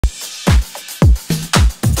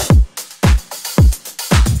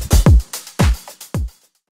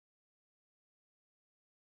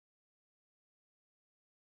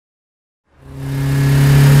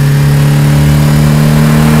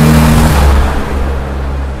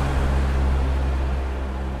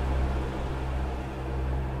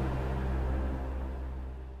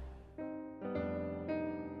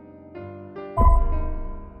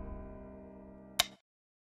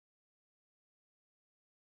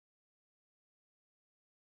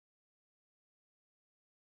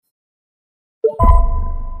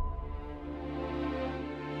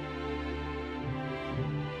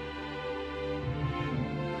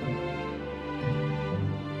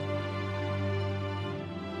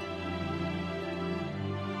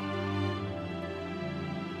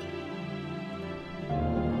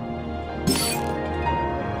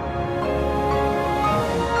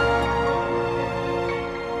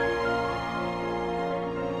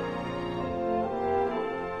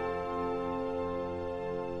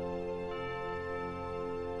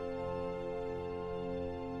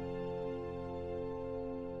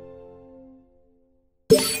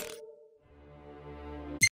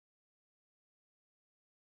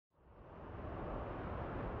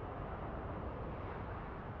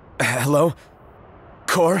Hello?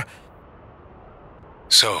 Core?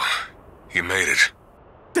 So, you made it.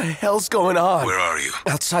 The hell's going on? Where are you?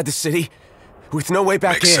 Outside the city? With no way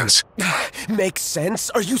back in. Makes sense. Makes sense?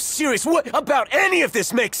 Are you serious? What about any of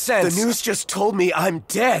this makes sense? The news just told me I'm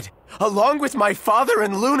dead, along with my father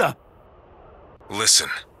and Luna. Listen,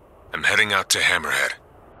 I'm heading out to Hammerhead.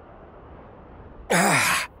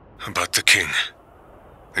 About the king.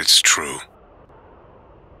 It's true.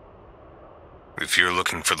 If you're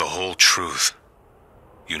looking for the whole truth,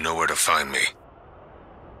 you know where to find me.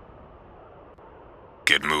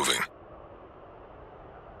 Get moving.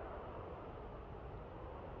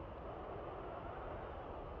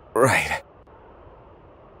 Right.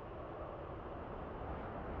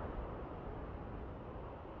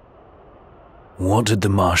 What did the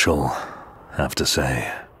Marshal have to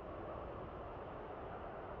say?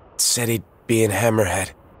 Said he'd be in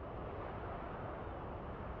Hammerhead.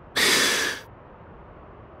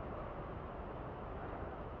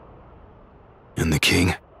 And the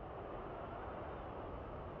king?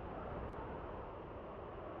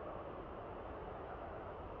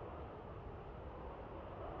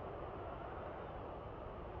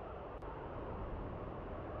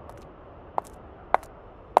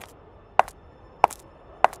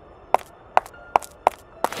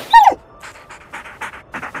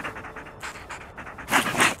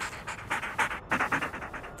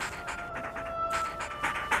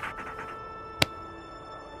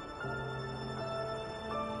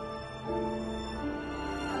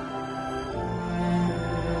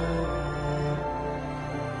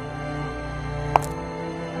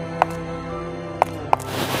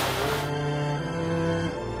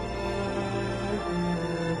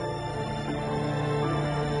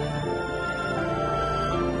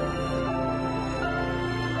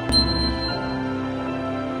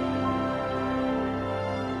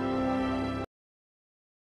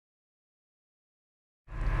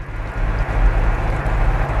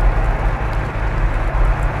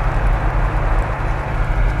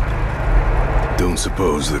 Don't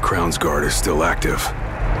suppose the Crown's Guard is still active?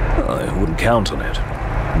 I wouldn't count on it.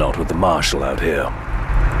 Not with the Marshal out here.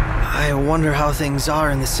 I wonder how things are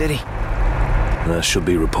in the city. There should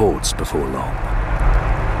be reports before long.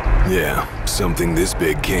 Yeah, something this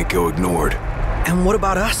big can't go ignored. And what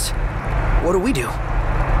about us? What do we do?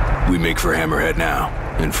 We make for Hammerhead now,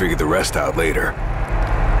 and figure the rest out later.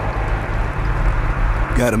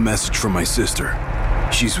 Got a message from my sister.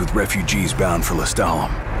 She's with refugees bound for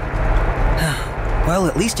Lestalem. Well,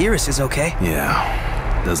 at least Iris is okay.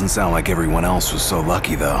 Yeah. Doesn't sound like everyone else was so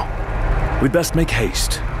lucky, though. We'd best make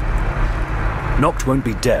haste. Noct won't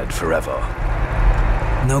be dead forever.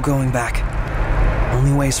 No going back.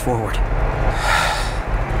 Only ways forward.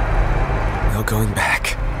 No going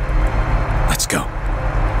back. Let's go.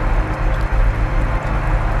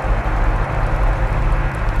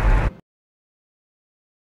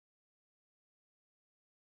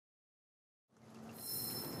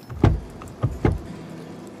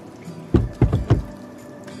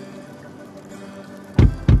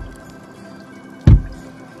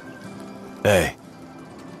 Hey.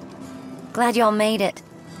 Glad y'all made it.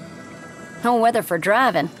 No weather for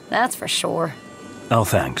driving, that's for sure. Oh,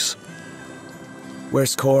 thanks.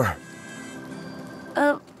 Where's Core?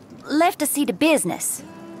 Left to see to business.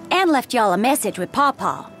 And left y'all a message with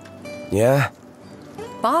Pawpaw. Yeah?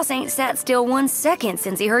 Boss ain't sat still 1 second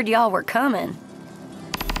since he heard y'all were coming.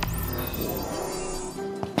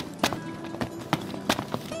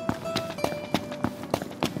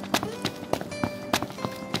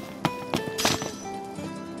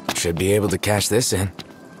 Should be able to cash this in.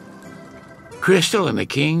 Crystal and the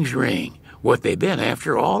King's Ring. What they've been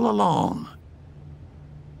after all along.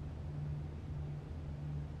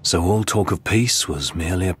 So all talk of peace was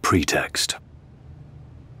merely a pretext.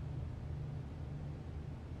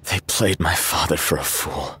 They played my father for a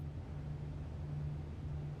fool.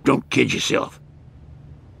 Don't kid yourself.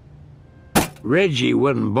 Reggie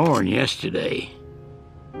wasn't born yesterday.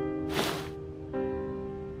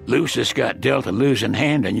 Lucius got dealt a losing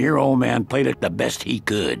hand, and your old man played it the best he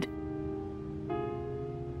could.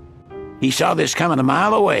 He saw this coming a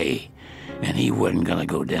mile away, and he wasn't gonna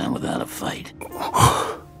go down without a fight.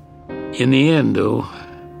 In the end, though,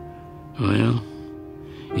 well,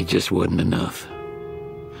 it just wasn't enough.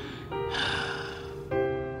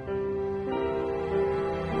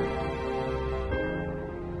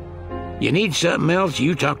 You need something else,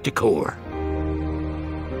 you talk to Core.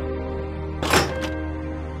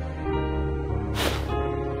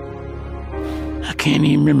 I can't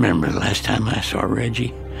even remember the last time I saw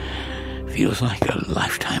Reggie. Feels like a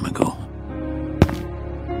lifetime ago.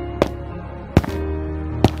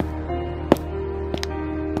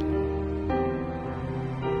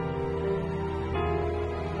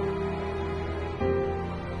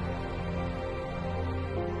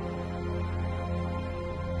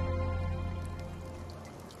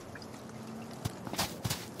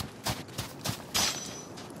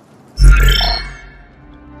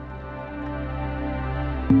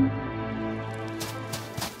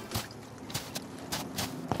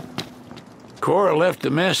 Cora left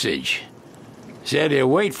a message. Said he'll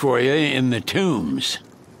wait for you in the tombs.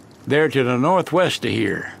 They're to the northwest of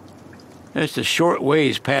here. That's a short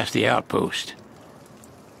ways past the outpost.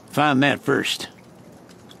 Find that first.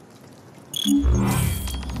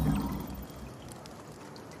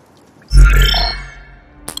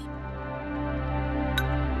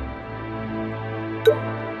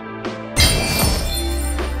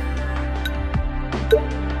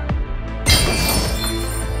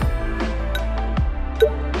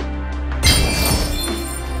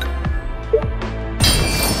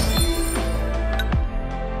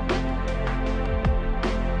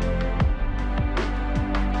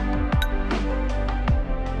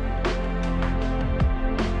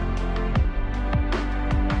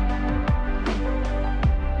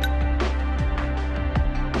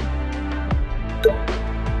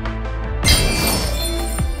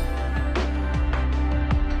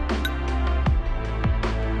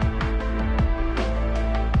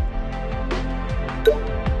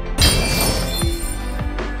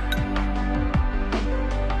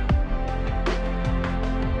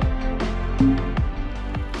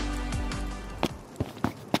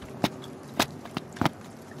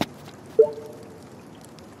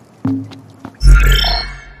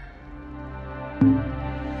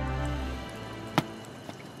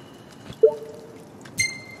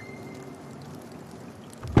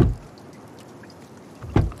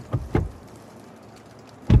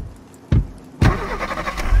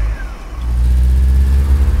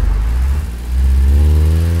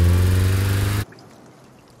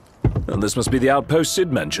 And this must be the outpost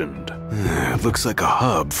Sid mentioned. It looks like a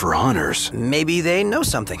hub for hunters. Maybe they know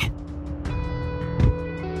something.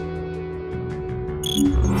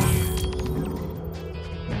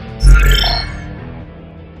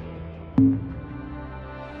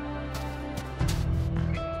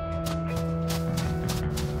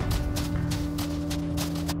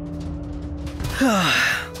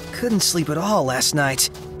 Couldn't sleep at all last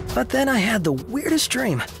night, but then I had the weirdest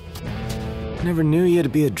dream. Never knew you to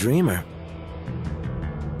be a dreamer.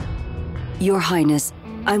 Your Highness,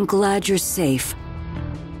 I'm glad you're safe.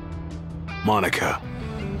 Monica,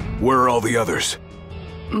 where are all the others?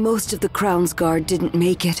 Most of the Crown's Guard didn't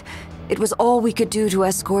make it. It was all we could do to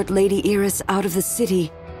escort Lady Iris out of the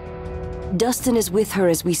city. Dustin is with her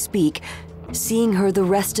as we speak, seeing her the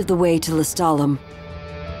rest of the way to Lestalem.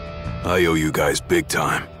 I owe you guys big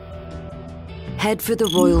time. Head for the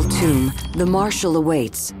Royal Tomb. The Marshal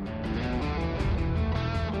awaits.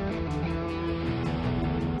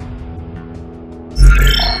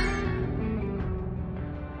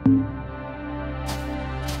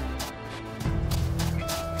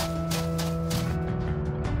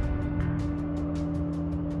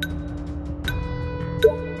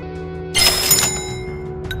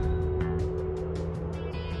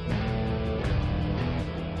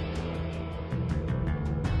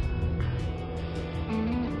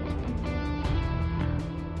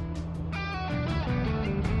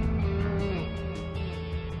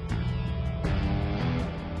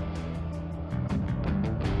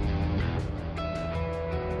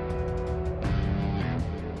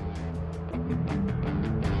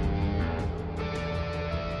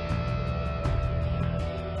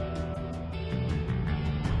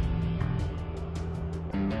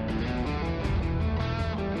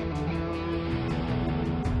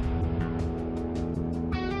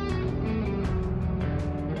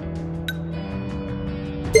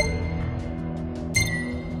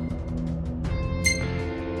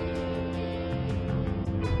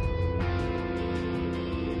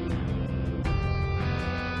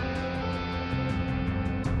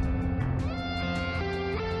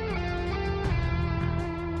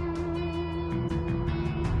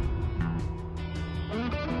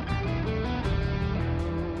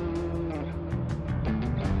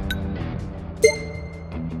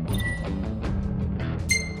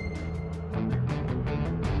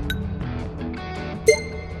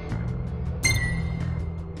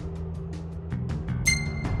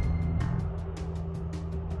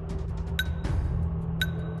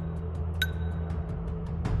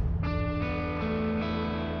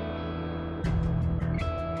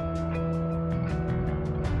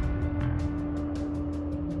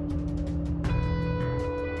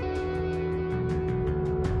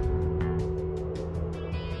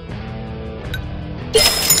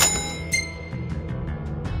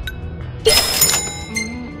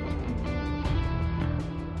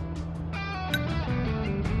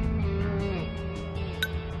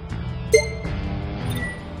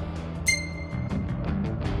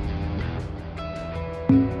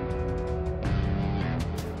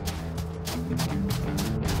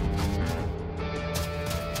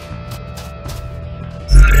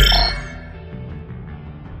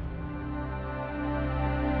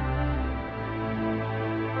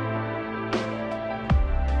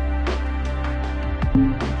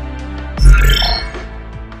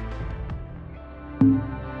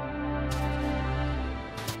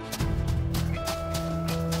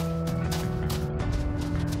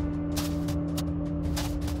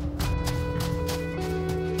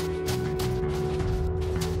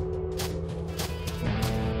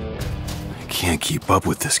 can't keep up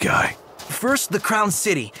with this guy. First the Crown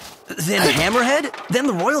City, then Hammerhead, then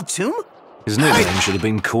the Royal Tomb? His nickname should have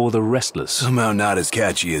been Cor the Restless. Somehow not as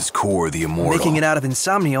catchy as Cor the Immortal. Making it out of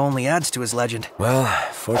insomnia only adds to his legend. Well,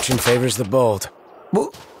 fortune favors the bold.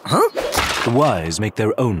 Well, huh? The wise make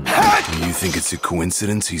their own. You think it's a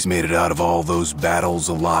coincidence he's made it out of all those battles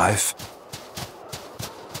alive?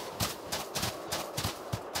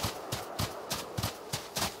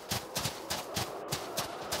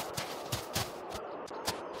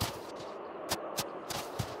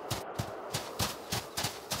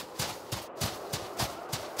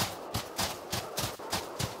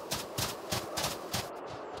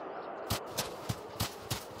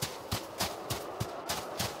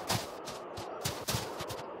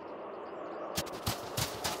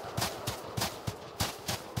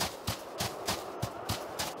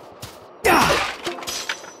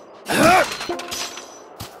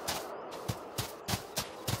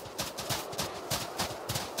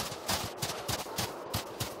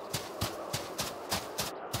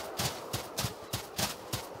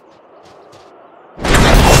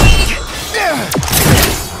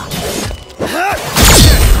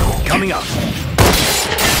 Coming up.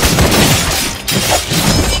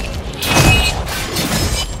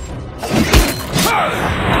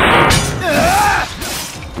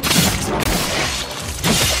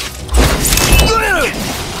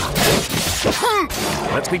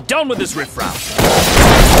 Let's be done with this riffraff.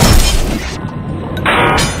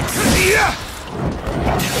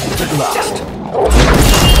 At last.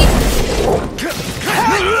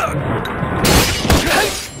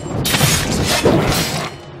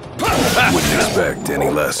 Wouldn't expect any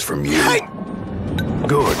less from you.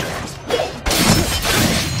 Good.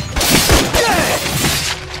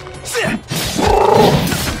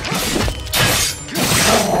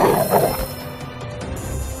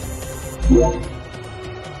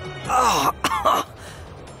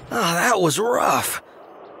 That was rough.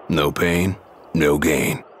 No pain, no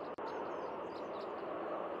gain.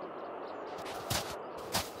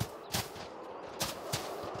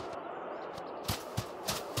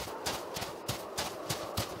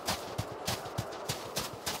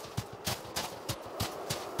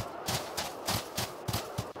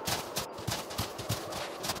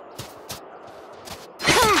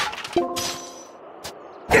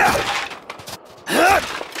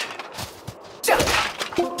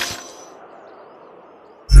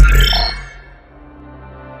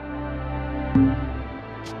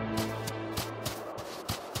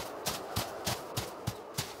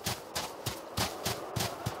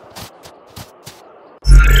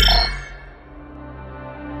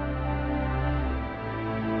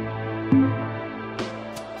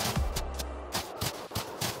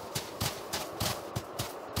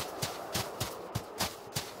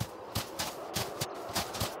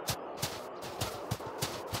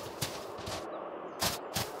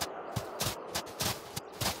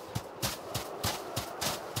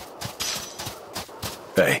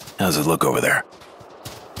 Hey, how's it look over there?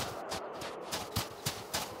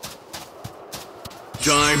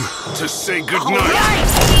 Time to say goodnight. Right!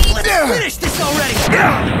 Let's finish this already!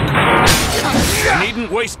 You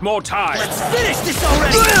needn't waste more time. Let's finish this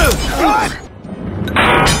already!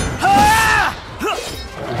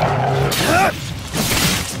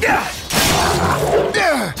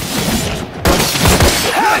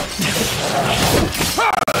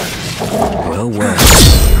 Well, well.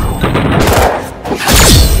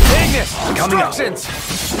 Ignis! Coming up. Instructions!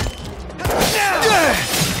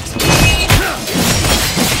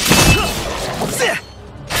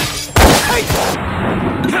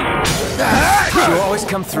 You always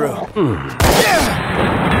come through.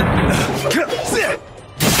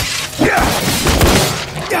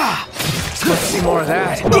 Let's see more of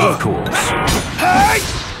that. Of course.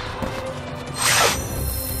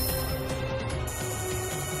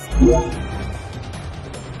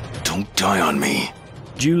 Don't die on me.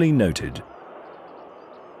 Duly noted.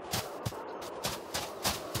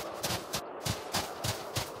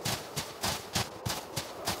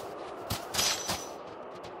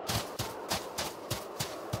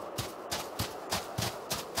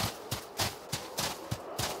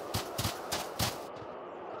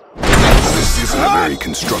 This isn't a very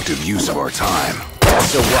constructive use of our time.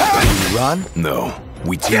 So what, do you run? No,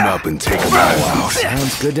 we team up and take them all out.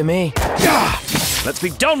 Sounds good to me. Let's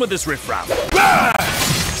be done with this riffraff.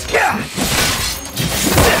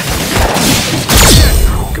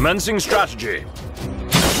 Commencing strategy.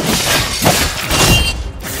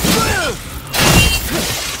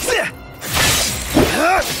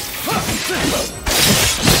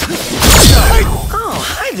 Oh,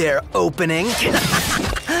 hi there, opening.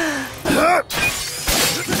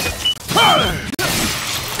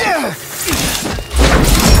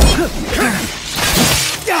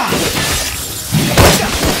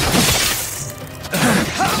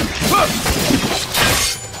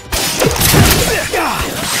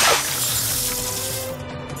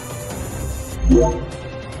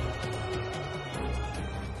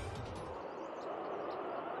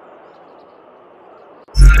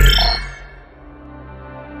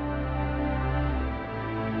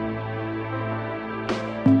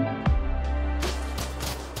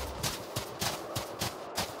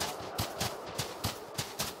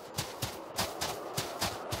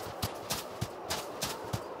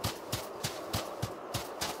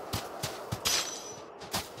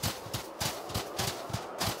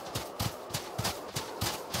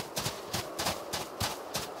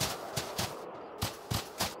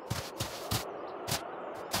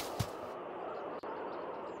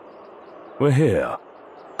 We're here.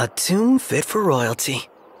 A tomb fit for royalty.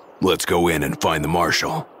 Let's go in and find the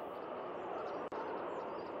marshal.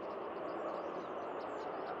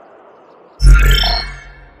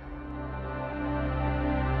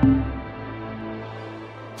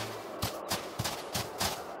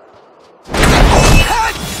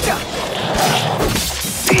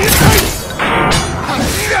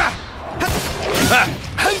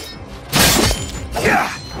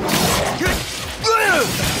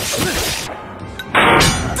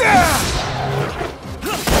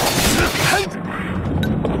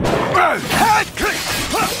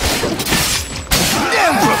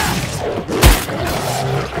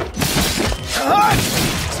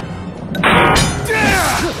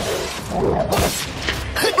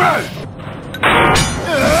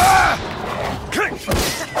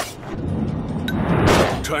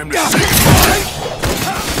 Time to see.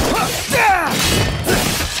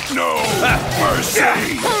 No mercy.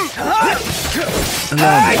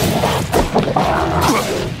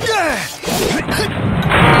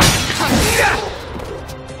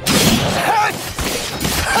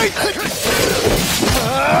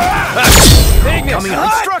 Coming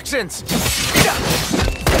instructions.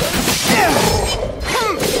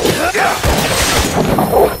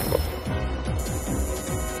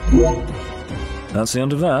 That's the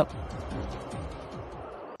end of that.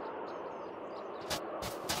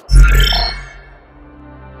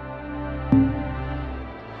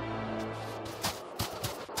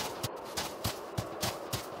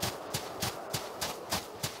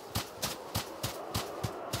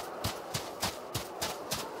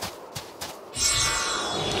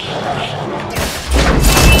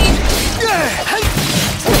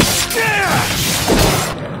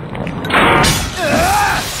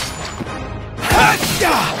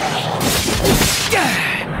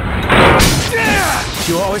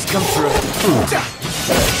 You always come through.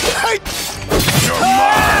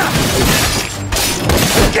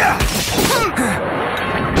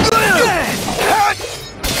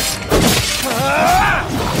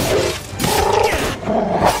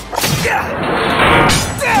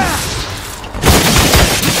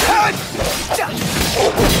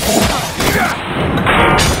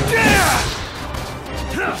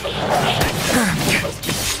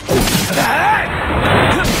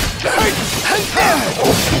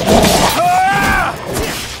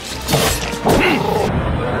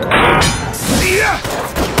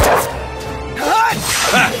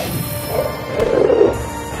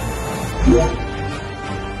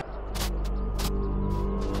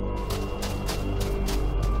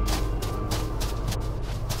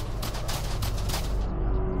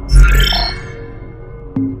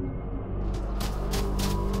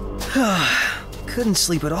 Couldn't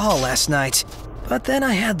sleep at all last night, but then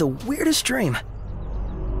I had the weirdest dream.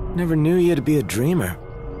 Never knew you to be a dreamer.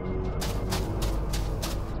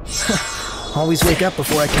 Always wake up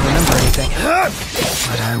before I can remember anything.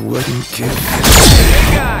 But I wouldn't give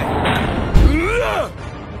Hey, guy!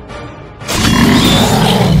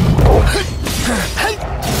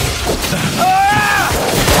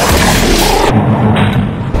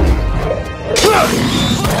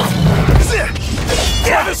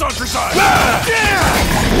 Try this on for size.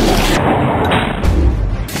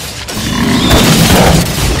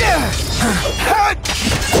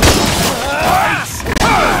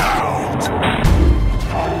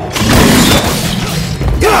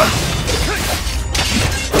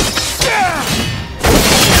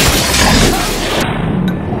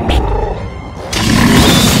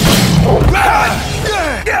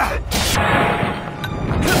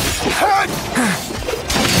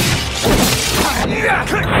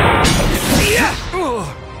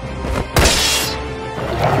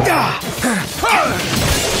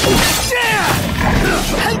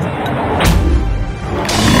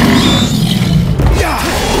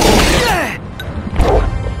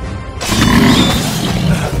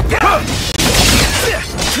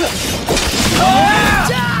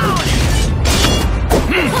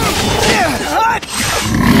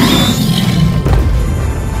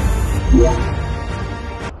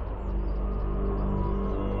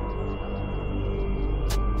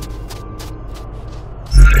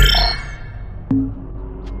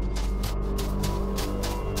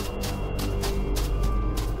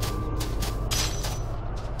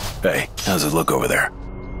 How's it look over there?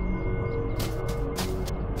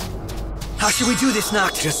 How should we do this,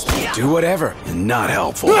 Noct? Just do whatever. Not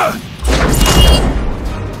helpful. You're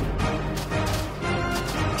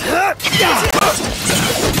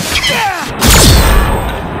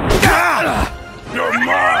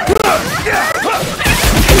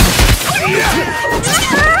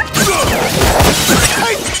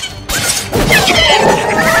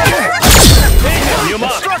mine!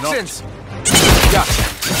 Instructions! Gotcha.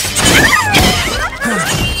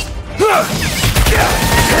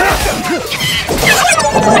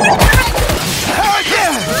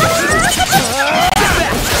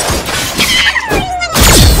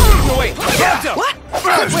 No, wait. What?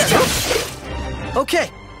 Okay.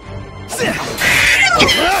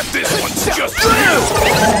 This one's just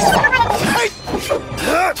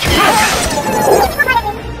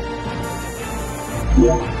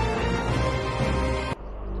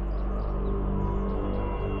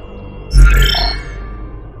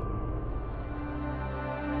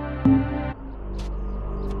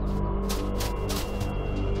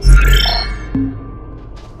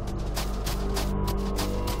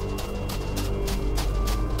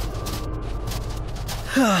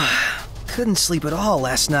Couldn't sleep at all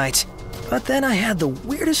last night, but then I had the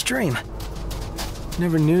weirdest dream.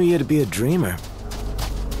 Never knew you to be a dreamer.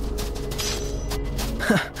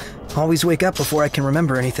 Always wake up before I can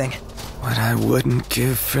remember anything. What I wouldn't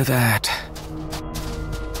give for that.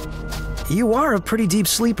 You are a pretty deep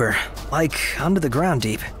sleeper, like under the ground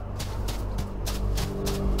deep.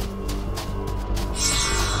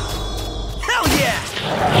 Hell yeah!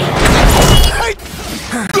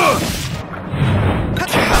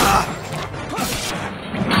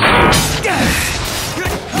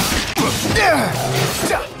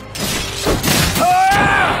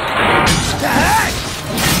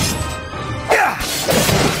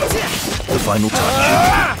 The final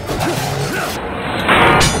touch.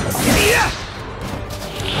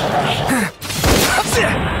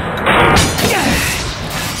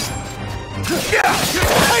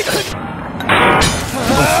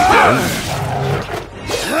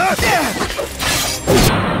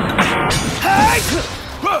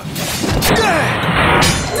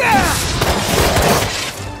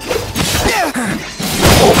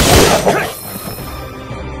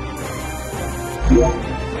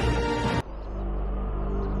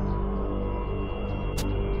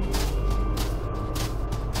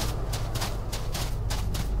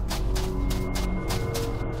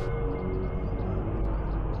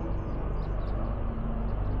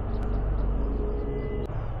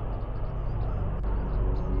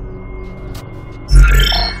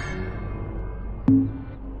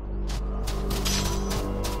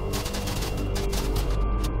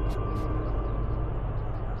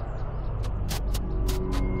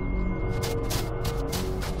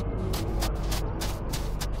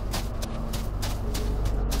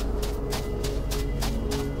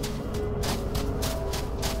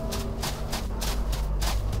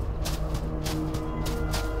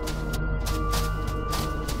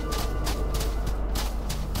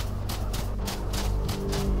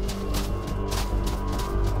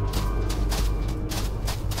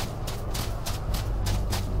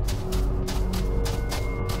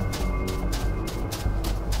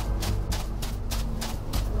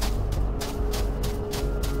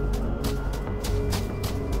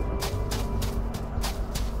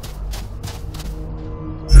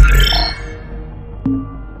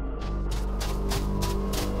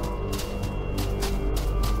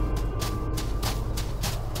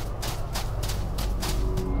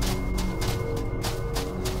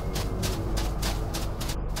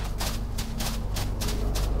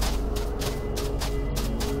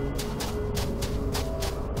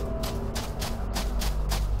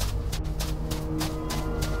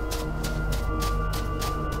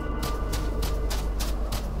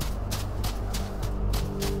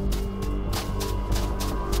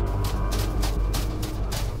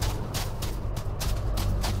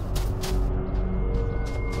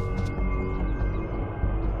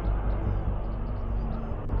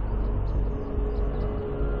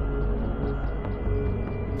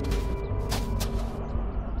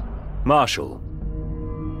 Marshal.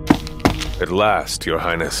 At last, Your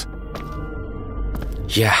Highness.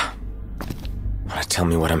 Yeah. Wanna tell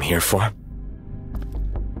me what I'm here for?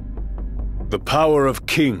 The power of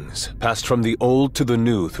kings passed from the old to the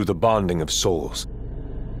new through the bonding of souls.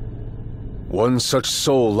 One such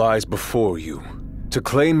soul lies before you. To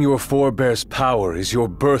claim your forebear's power is your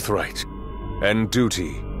birthright and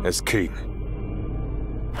duty as king.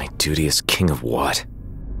 My duty as king of what?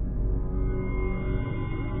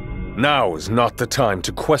 Now is not the time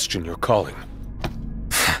to question your calling.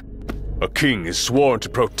 A king is sworn to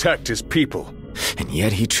protect his people. And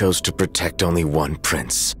yet he chose to protect only one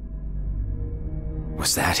prince.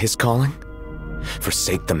 Was that his calling?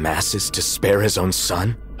 Forsake the masses to spare his own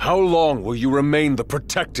son? How long will you remain the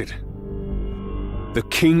protected? The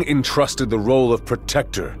king entrusted the role of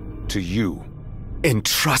protector to you.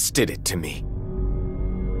 Entrusted it to me?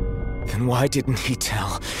 Then why didn't he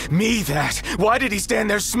tell me that? Why did he stand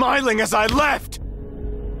there smiling as I left?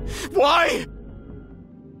 Why?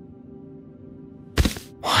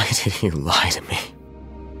 Why did he lie to me?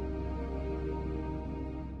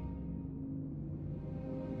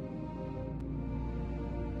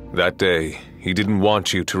 That day, he didn't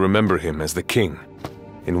want you to remember him as the king.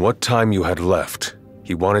 In what time you had left,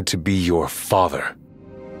 he wanted to be your father.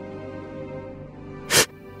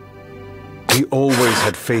 He always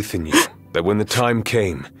had faith in you, that when the time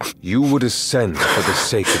came, you would ascend for the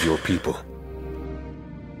sake of your people.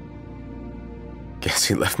 Guess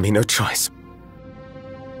he left me no choice.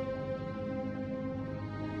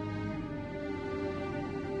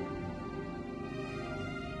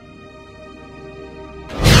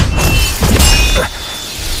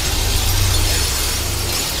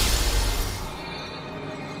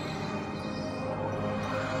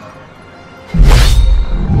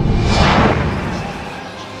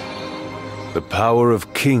 The power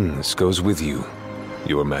of kings goes with you,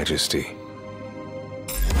 Your Majesty.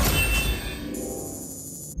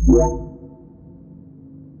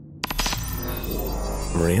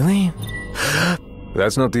 Really?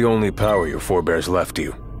 That's not the only power your forebears left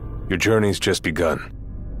you. Your journey's just begun.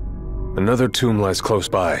 Another tomb lies close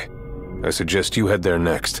by. I suggest you head there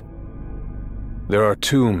next. There are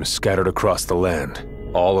tombs scattered across the land.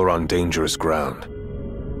 All are on dangerous ground.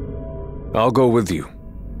 I'll go with you,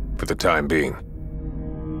 for the time being.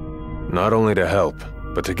 Not only to help,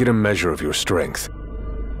 but to get a measure of your strength.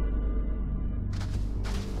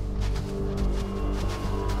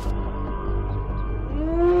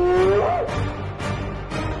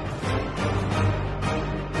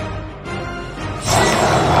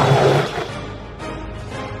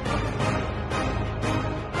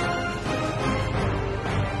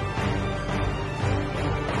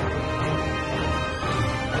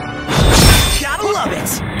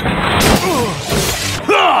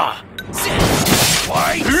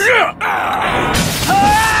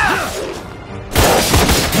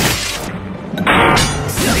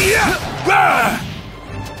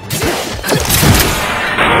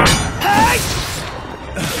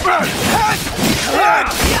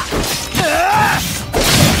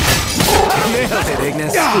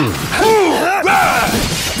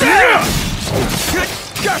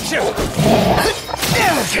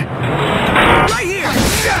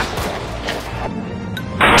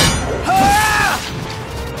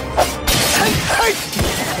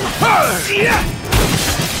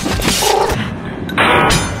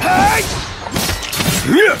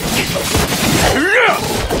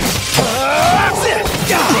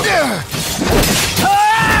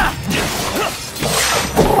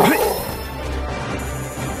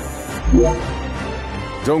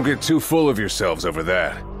 Don't get too full of yourselves over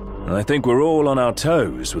that. I think we're all on our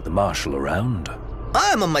toes with the Marshal around.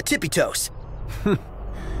 I'm on my tippy toes.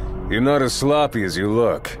 You're not as sloppy as you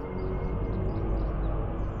look.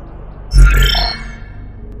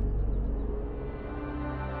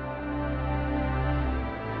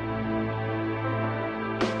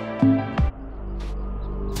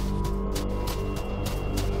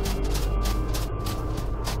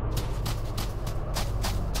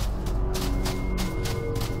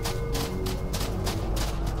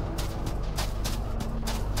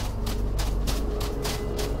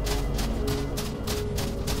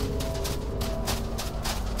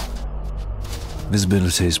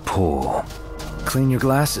 Visibility is poor. Clean your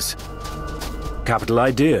glasses. Capital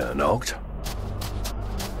idea, Noct.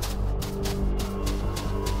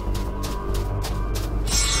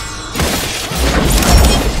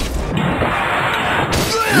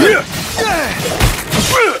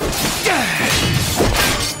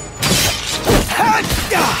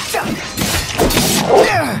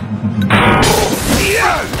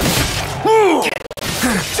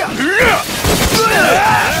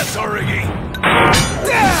 That's already.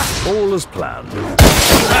 All as planned.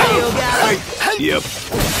 Yep.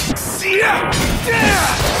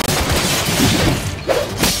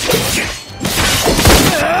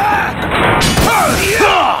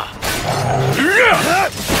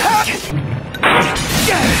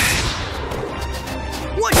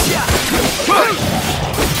 One shot.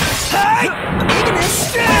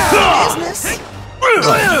 Business.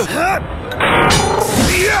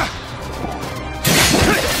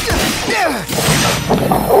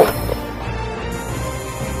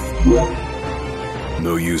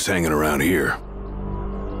 No use hanging around here.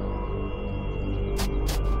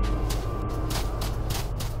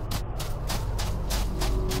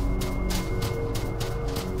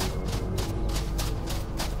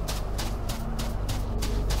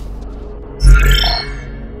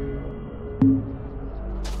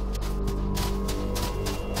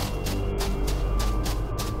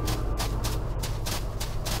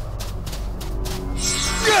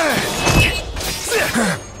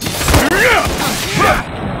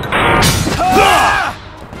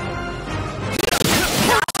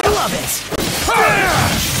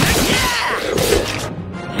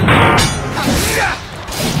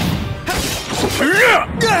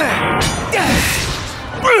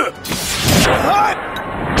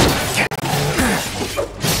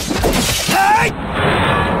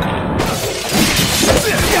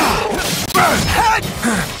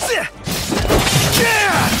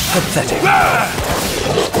 Pathetic.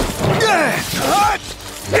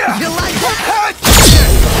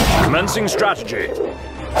 Commencing strategy.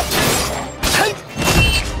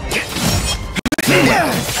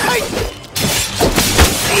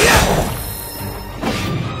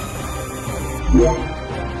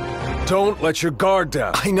 Don't let your guard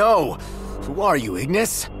down. I know. Who are you,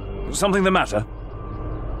 Ignis? Something the matter?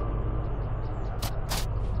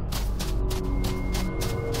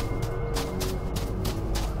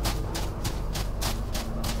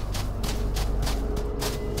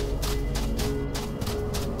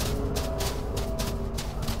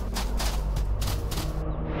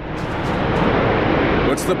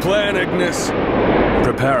 What's the plan, Ignis?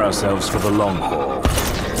 Prepare ourselves for the long haul.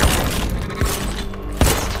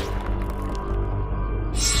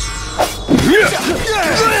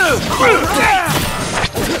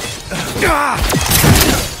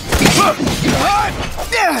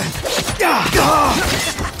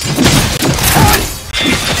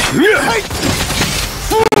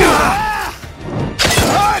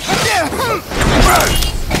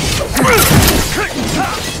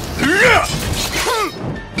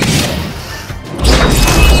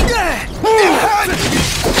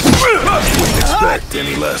 Wouldn't expect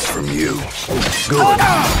any less from you. Good.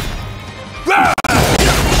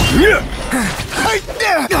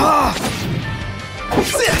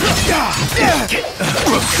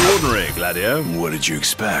 Extraordinary, Gladio. What did you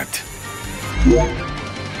expect?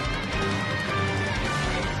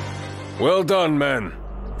 Well done, men.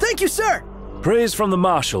 Thank you, sir! Praise from the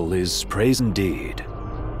Marshal is praise indeed.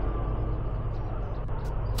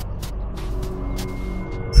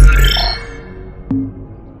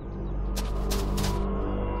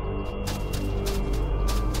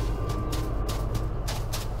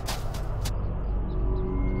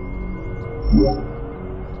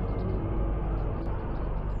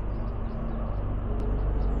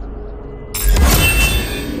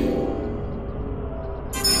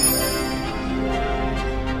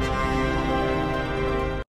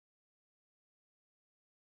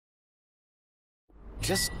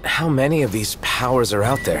 Just how many of these powers are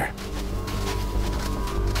out there?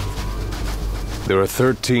 There are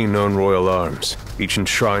 13 known royal arms, each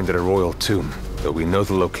enshrined at a royal tomb, though we know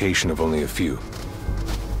the location of only a few.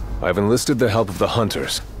 I've enlisted the help of the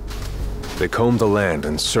hunters. They comb the land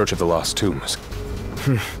in search of the lost tombs.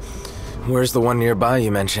 Where's the one nearby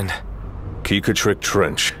you mentioned? Kikatrick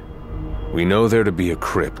Trench. We know there to be a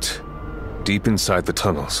crypt, deep inside the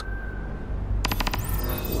tunnels.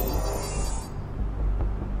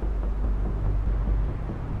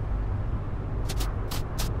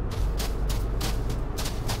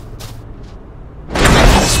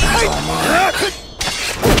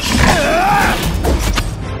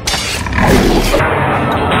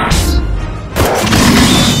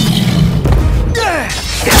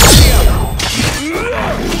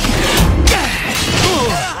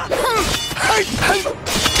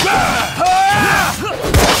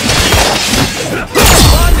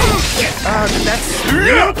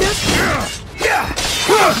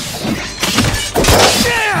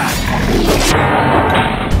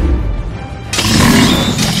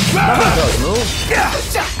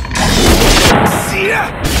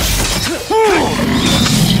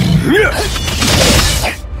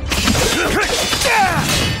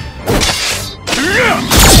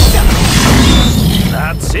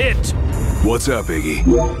 That's it! What's up, Iggy?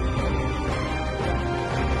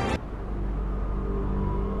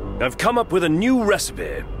 I've come up with a new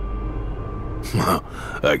recipe.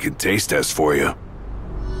 I can taste test for you.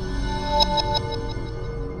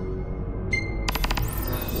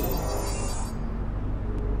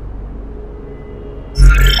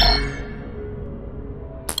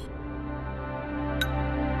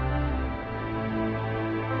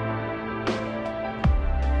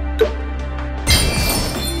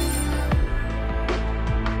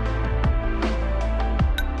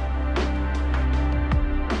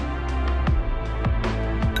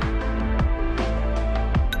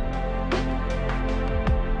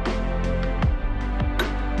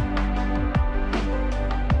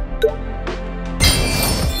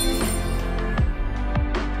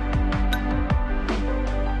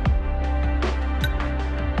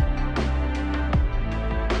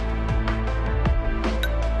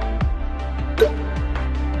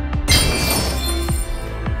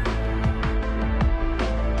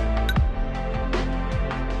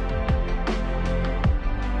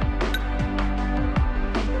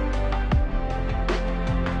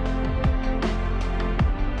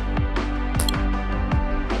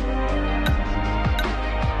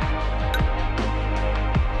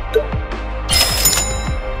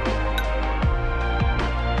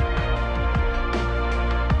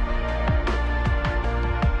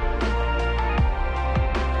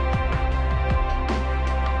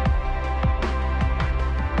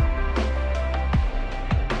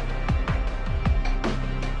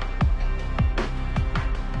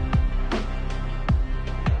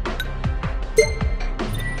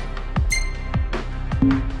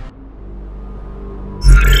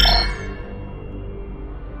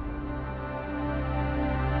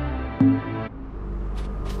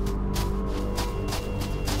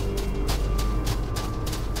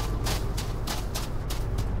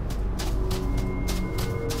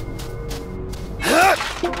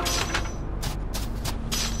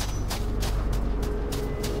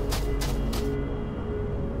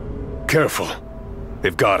 Careful.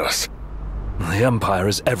 They've got us. The Empire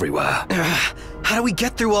is everywhere. How do we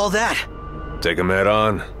get through all that? Take them head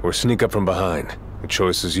on, or sneak up from behind. The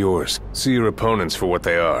choice is yours. See your opponents for what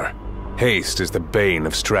they are. Haste is the bane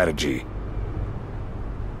of strategy.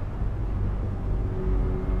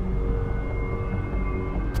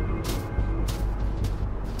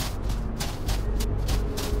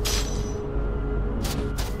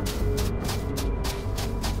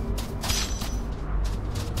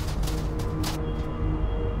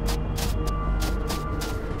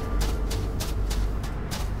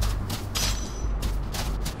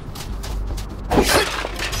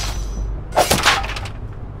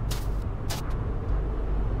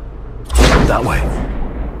 That way.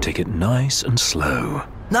 Take it nice and slow.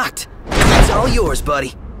 Knocked. It's all yours,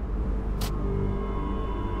 buddy.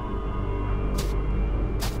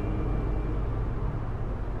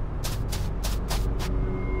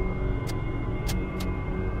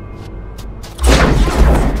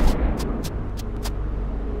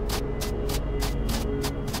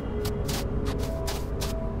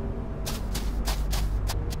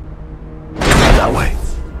 That way.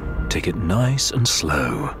 Take it nice and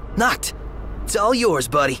slow. Knocked. It's all yours,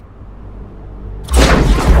 buddy.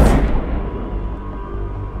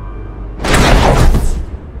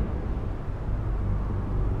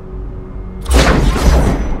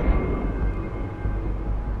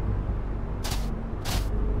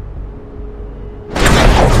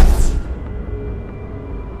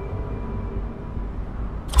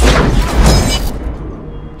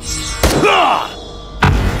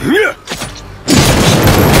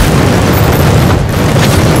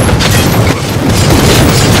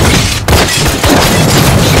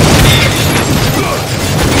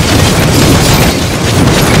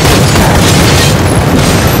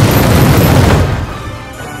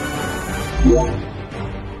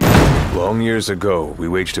 Long years ago, we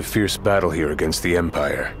waged a fierce battle here against the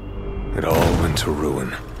Empire. It all went to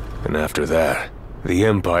ruin. And after that, the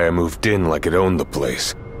Empire moved in like it owned the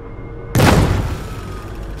place.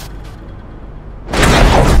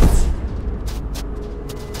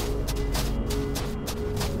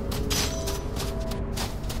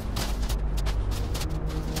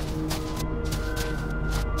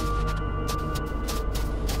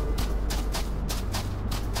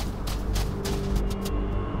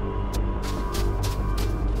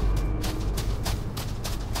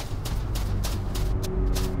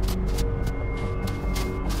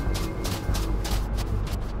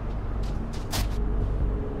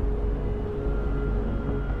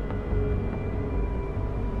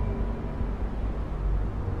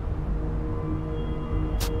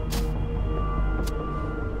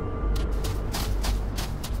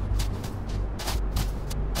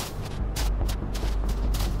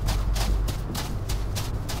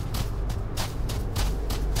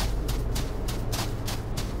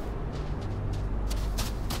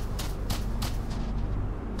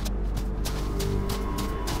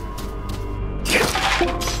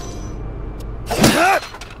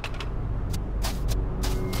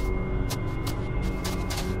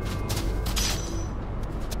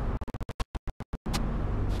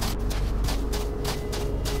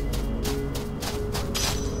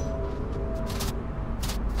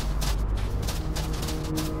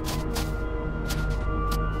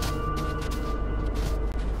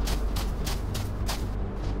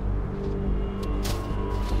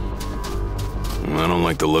 I don't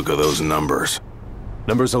like the look of those numbers.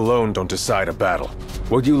 Numbers alone don't decide a battle.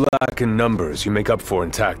 What you lack in numbers, you make up for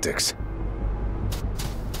in tactics.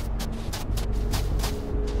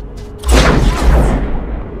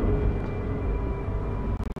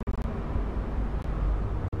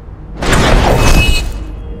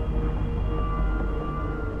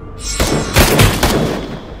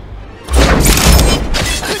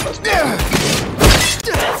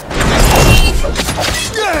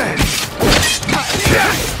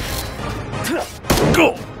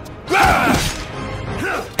 Go!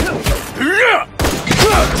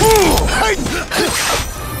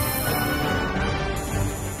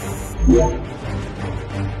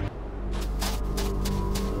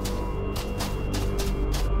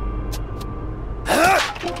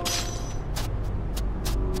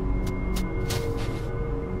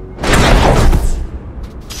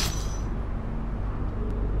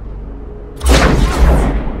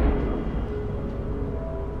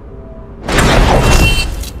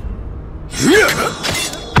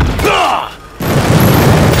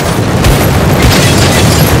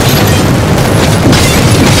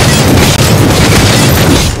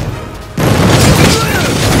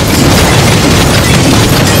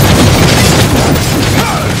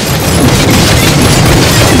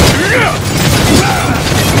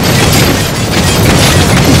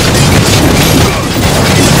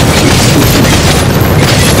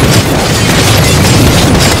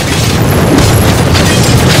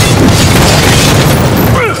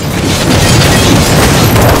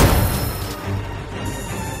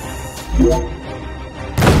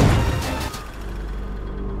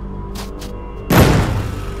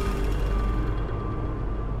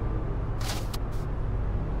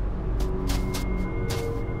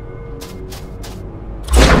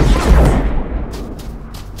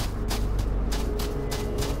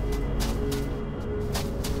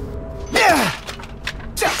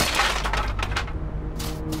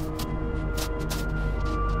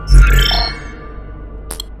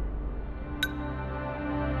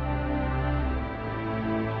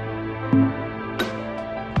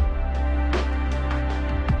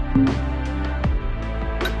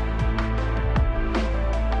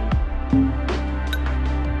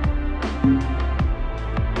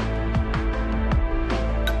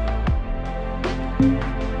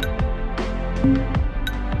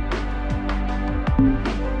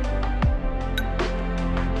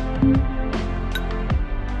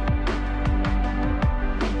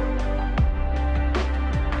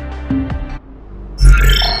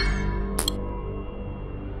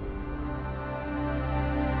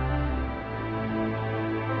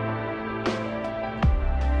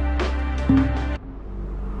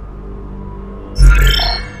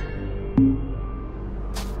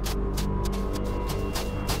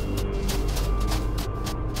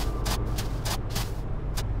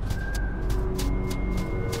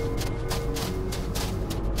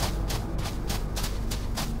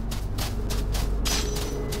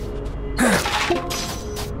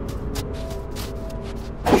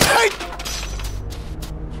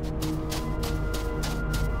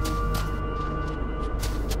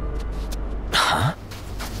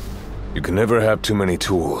 You can never have too many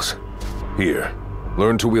tools. Here,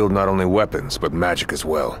 learn to wield not only weapons, but magic as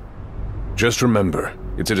well. Just remember,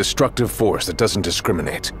 it's a destructive force that doesn't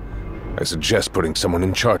discriminate. I suggest putting someone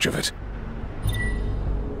in charge of it.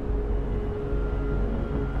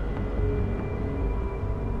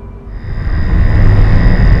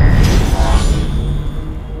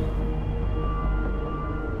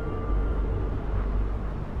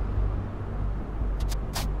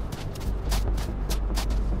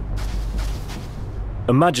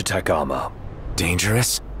 A Magitech armor.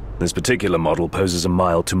 Dangerous? This particular model poses a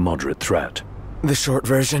mild to moderate threat. The short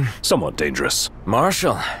version? Somewhat dangerous.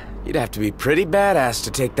 Marshall, you'd have to be pretty badass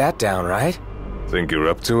to take that down, right? Think you're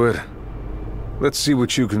up to it? Let's see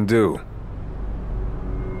what you can do.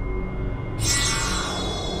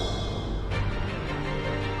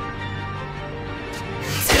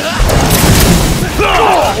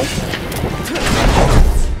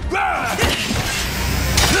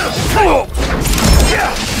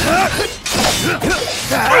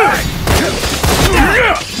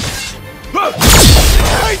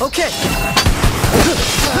 Okay.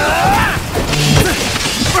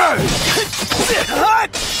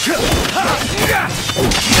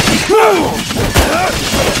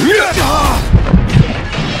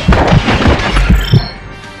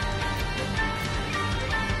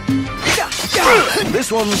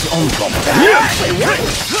 This one's on top.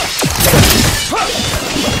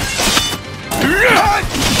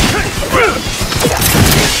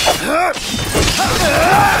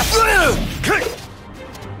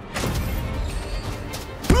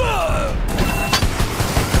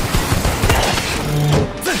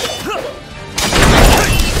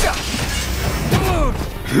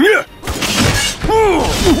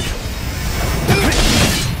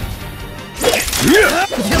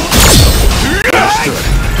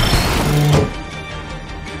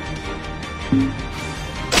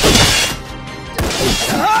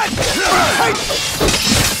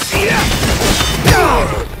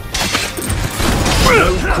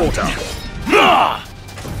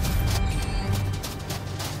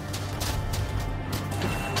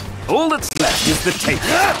 All that's left is the tape.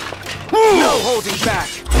 No holding back!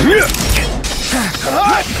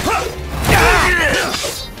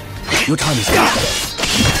 Your time is up.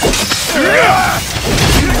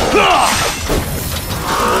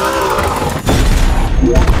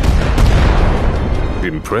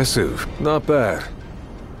 Impressive. Not bad.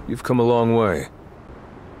 You've come a long way.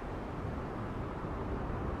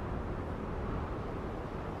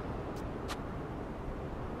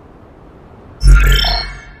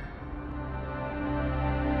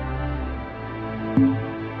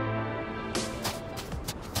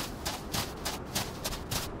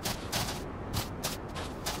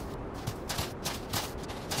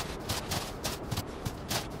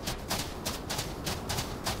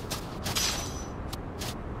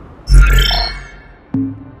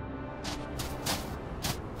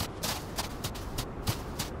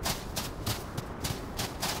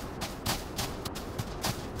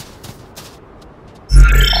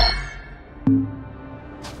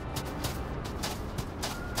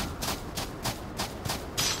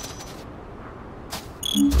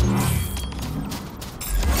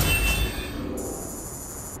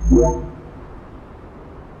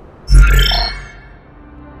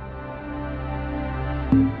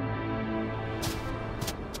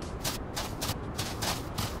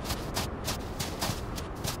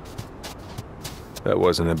 That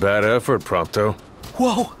wasn't a bad effort, Prompto.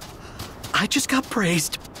 Whoa! I just got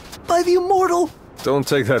praised by the immortal. Don't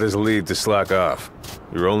take that as a lead to slack off.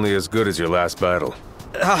 You're only as good as your last battle.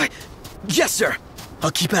 Yes, sir!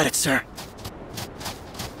 I'll keep at it, sir.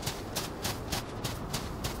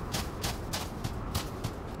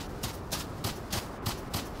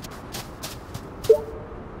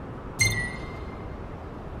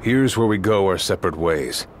 Here's where we go our separate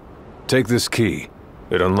ways. Take this key.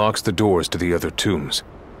 It unlocks the doors to the other tombs.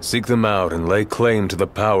 Seek them out and lay claim to the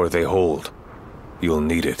power they hold. You'll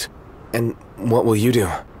need it. And what will you do?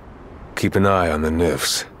 Keep an eye on the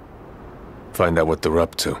Nifs. Find out what they're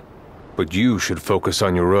up to. But you should focus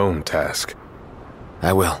on your own task.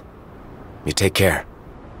 I will. You take care.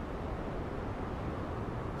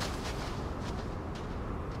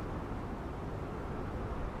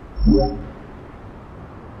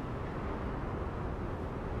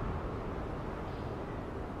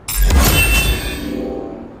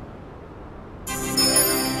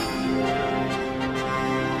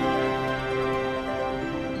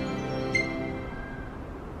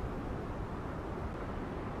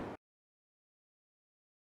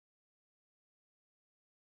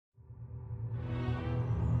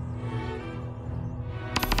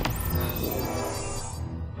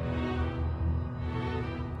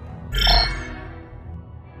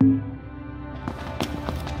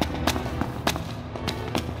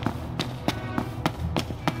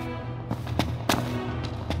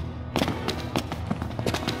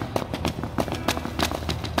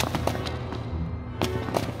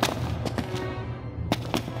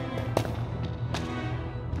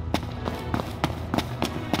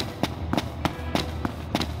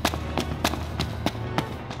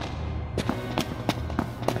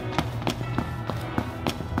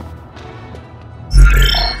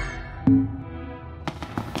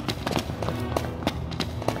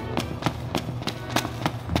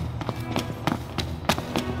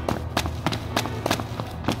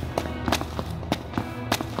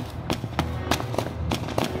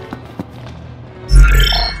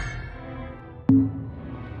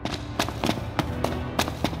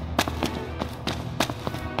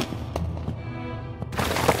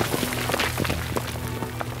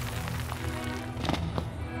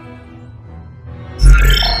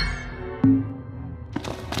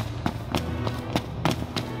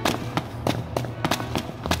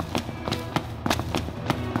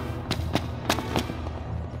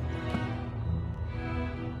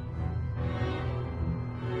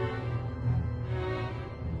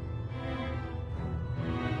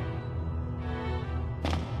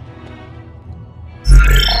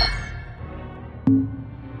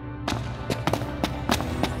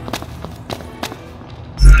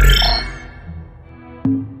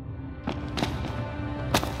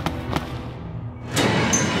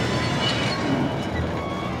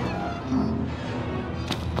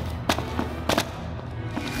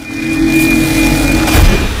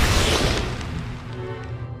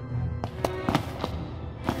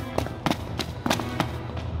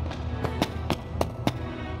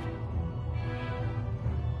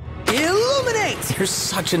 You're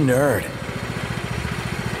such a nerd.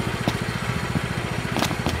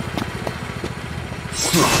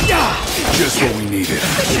 Just what we needed.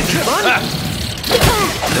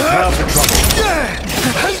 Now for trouble.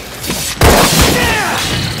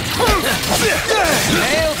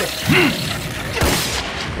 Nailed it!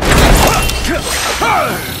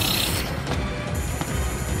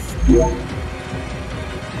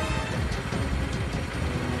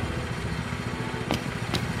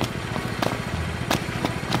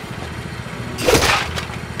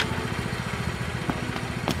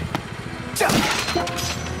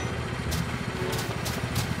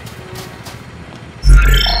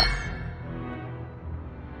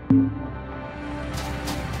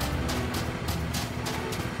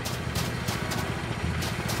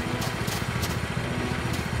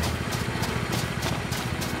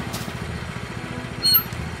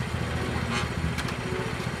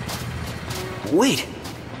 Wait,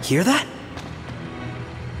 hear that?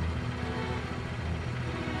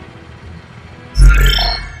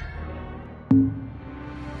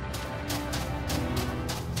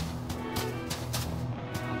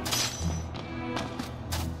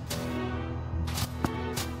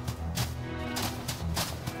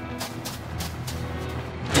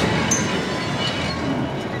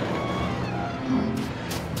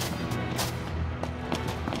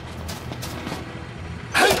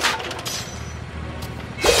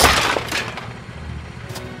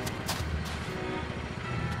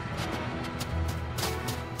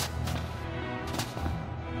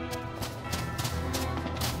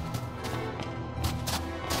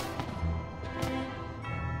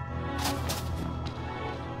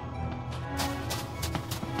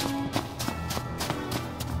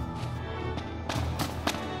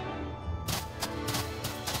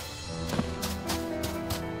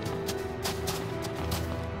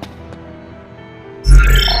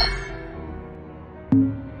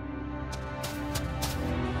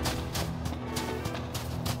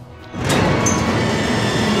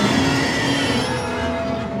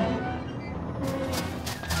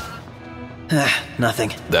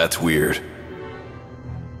 Nothing. That's weird.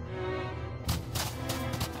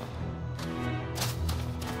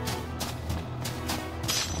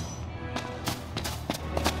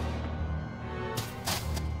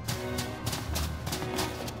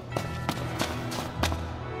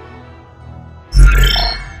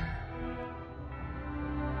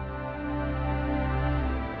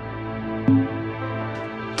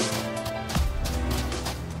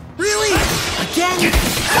 Really? Again?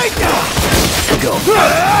 Go.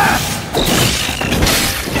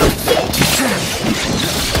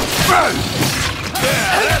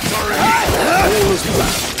 That's already.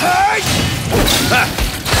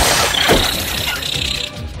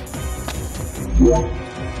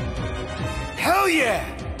 Hell yeah!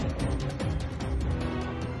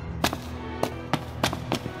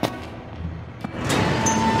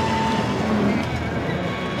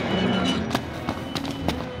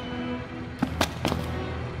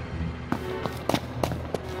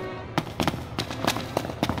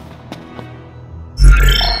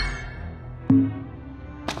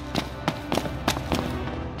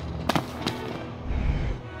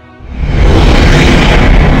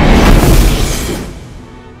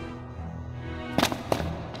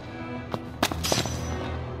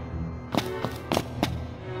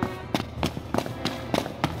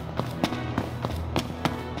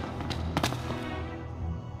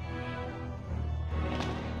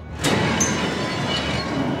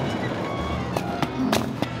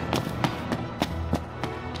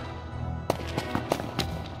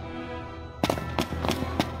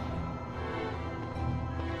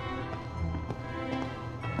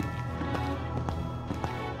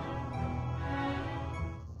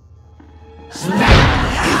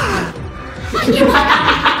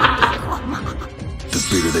 The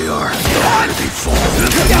bigger they are, the harder they fall.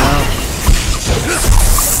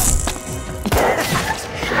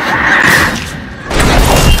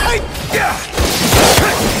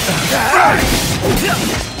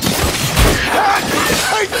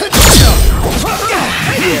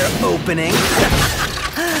 Here, opening.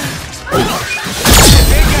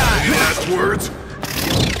 Any last words?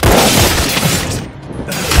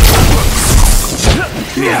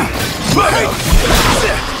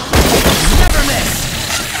 Never miss!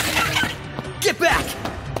 Get back!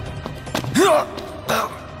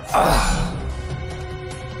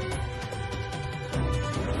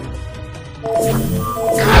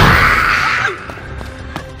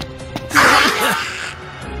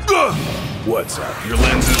 What's up? Your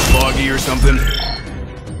lens is foggy or something?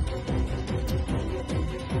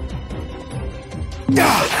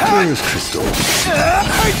 Where's Crystal?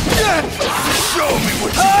 Show me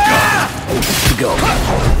what you got! Go.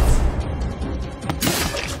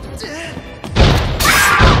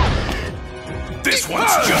 This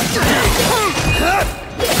one's just for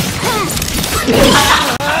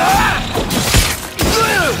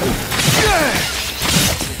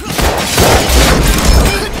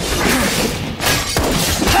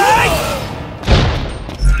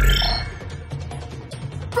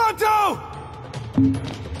Pronto!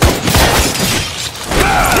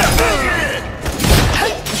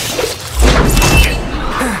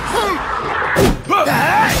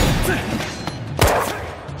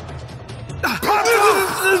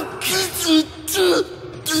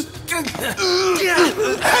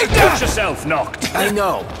 Get yourself knocked. I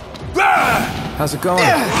know. How's it going?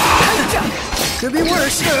 Could be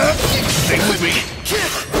worse. Stay with me.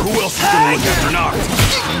 Who else is gonna look after Noct?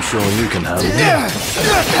 I'm sure you can handle it.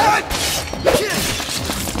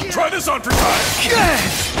 Try this on for size.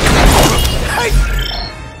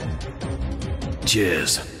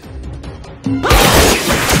 Cheers.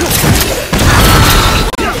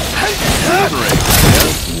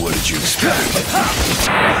 What did you expect?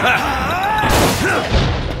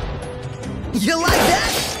 You like that?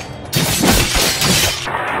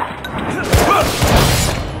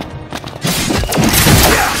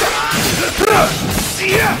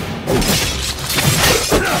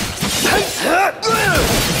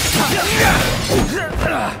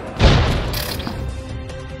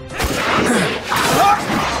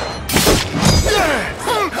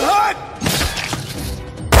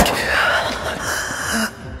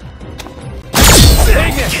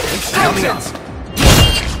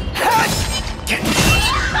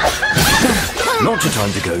 Not your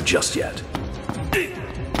time to go just yet.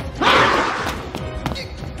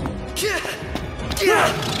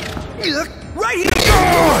 Right here!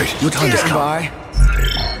 Right, your time has come.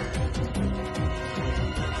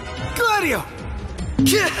 Gladio!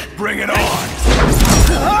 Bring it on!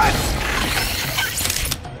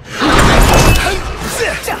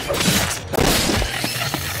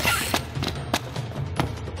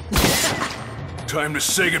 Time to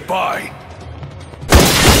say goodbye.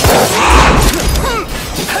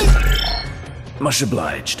 Much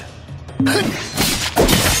obliged. We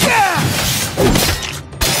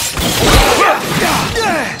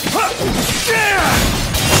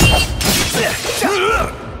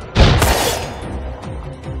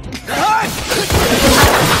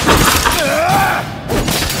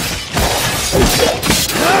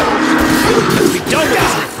don't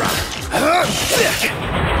get it from.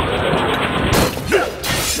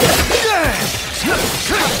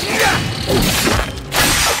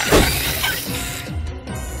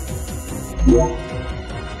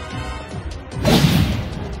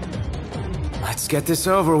 Let's get this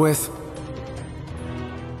over with.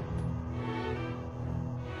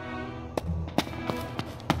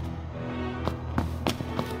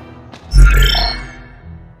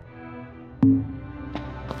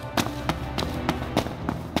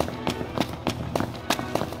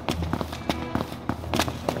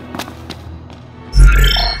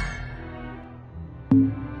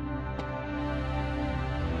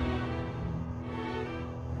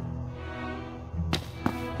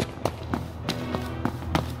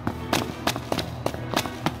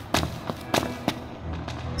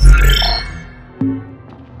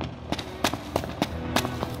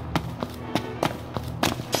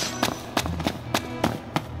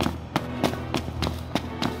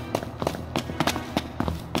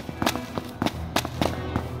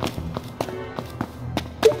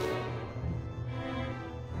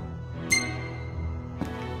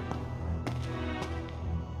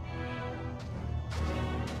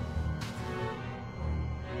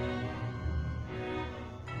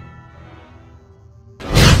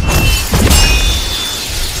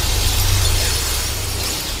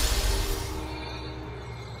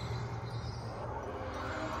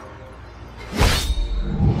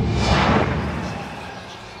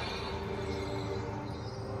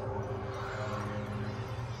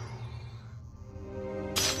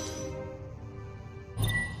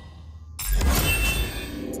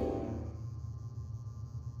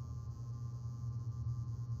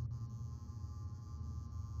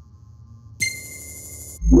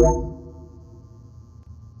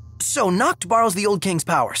 So Noct borrows the old king's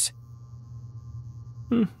powers.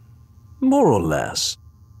 More or less.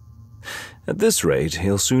 At this rate,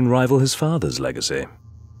 he'll soon rival his father's legacy.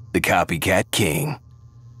 The copycat king.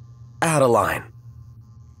 Out of line.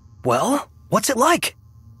 Well, what's it like?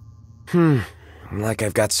 Like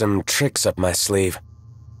I've got some tricks up my sleeve.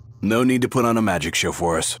 No need to put on a magic show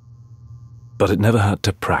for us. But it never hurt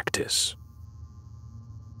to practice.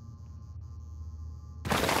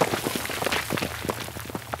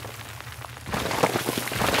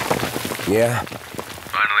 Yeah?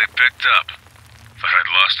 Finally picked up. Thought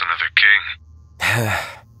I'd lost another king.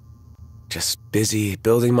 Just busy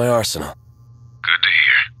building my arsenal. Good to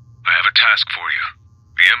hear. I have a task for you.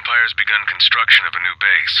 The Empire's begun construction of a new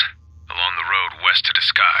base. Along the road west to the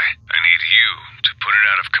sky. I need you to put it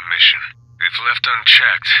out of commission. If left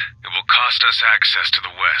unchecked, it will cost us access to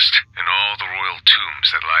the west and all the royal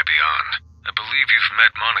tombs that lie beyond. I believe you've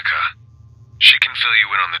met Monica. She can fill you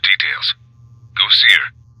in on the details. Go see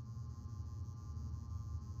her.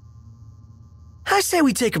 I say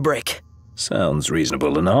we take a break. Sounds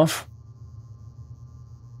reasonable enough.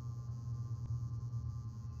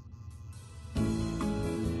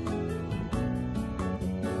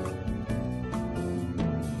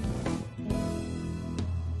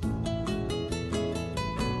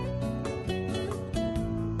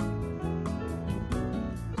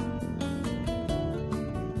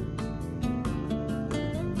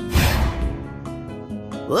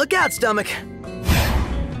 Look out, stomach.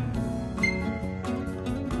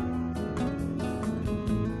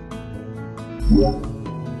 Yeah.